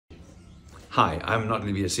Hi, I'm not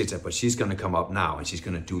Livia Zita, but she's gonna come up now and she's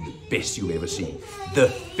gonna do the best you've ever seen.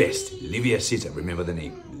 The best. Livia Zita. Remember the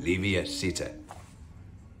name. Livia Zita.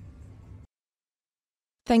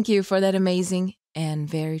 Thank you for that amazing and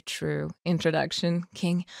very true introduction,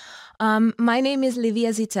 King. My name is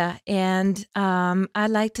Livia Zita, and I'd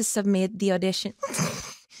like to submit the audition.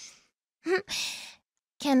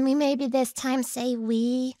 Can we maybe this time say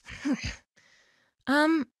we?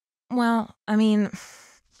 Well, I mean,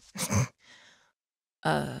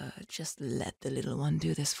 just let the little one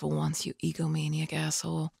do this for once, you egomaniac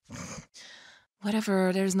asshole.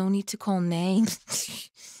 Whatever, there's no need to call names.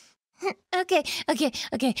 Okay.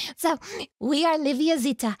 So we are Livia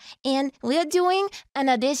Zita, and we're doing an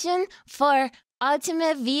audition for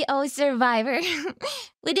Ultimate VO Survivor.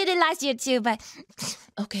 We did it last year too, but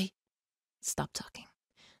Okay, stop talking.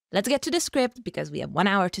 Let's get to the script because we have 1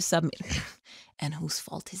 hour to submit. And whose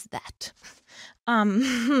fault is that?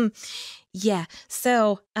 Yeah,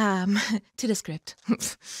 so, to the script.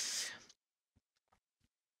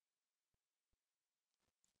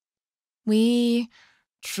 We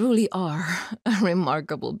truly are a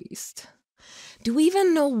remarkable beast. Do we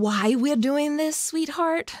even know why we're doing this,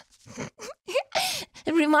 sweetheart?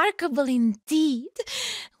 remarkable indeed.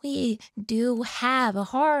 We do have a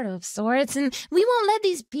heart of sorts, and we won't let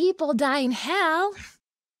these people die in hell.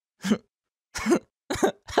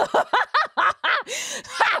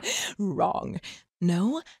 Wrong.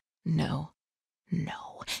 No.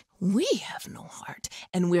 We have no heart,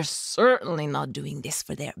 and we're certainly not doing this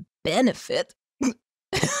for their benefit.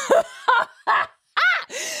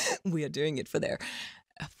 We are doing it for their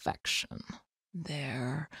affection,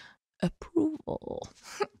 their approval.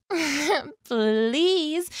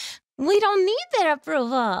 Please, we don't need their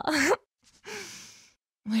approval.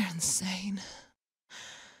 We're insane.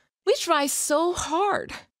 We try so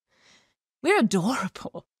hard. We're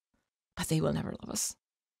adorable, but they will never love us.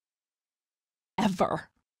 Ever.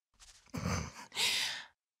 Is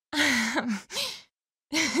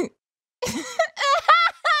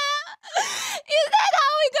that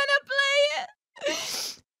how we're gonna play it?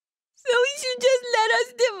 So we should just let us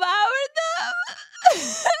devour them?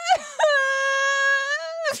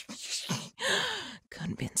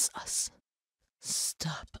 Convince us.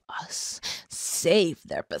 Stop us. Save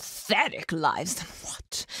their pathetic lives. Then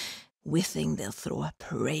what? We think they'll throw a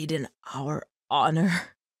parade in our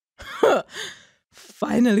honor.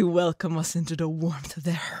 Finally welcome us into the warmth of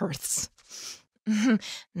their hearths.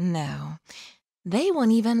 No, they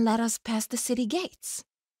won't even let us pass the city gates.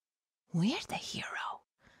 We're the hero.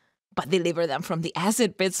 But deliver them from the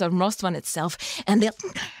acid pits of Rostvan itself, and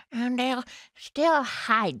they'll still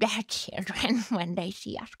hide their children when they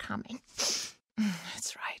see us coming.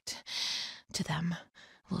 That's right. To them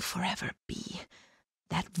will forever be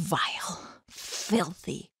that vile,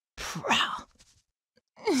 filthy prowl.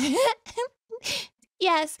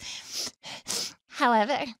 Yes.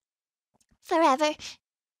 However, forever,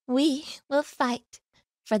 we will fight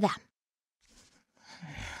for them.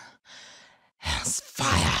 Hell's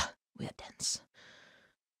fire, we're dense.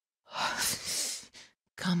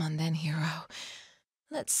 Come on then, hero.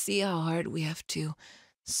 Let's see how hard we have to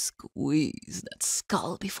squeeze that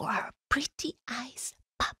skull before our pretty eyes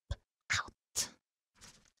pop out.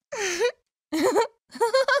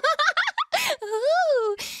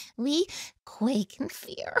 Ooh, we quake in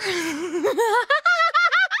fear.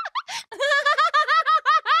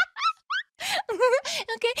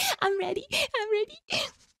 Okay, I'm ready.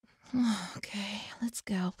 Okay, let's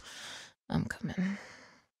go. I'm coming.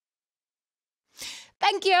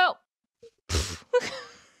 Thank you.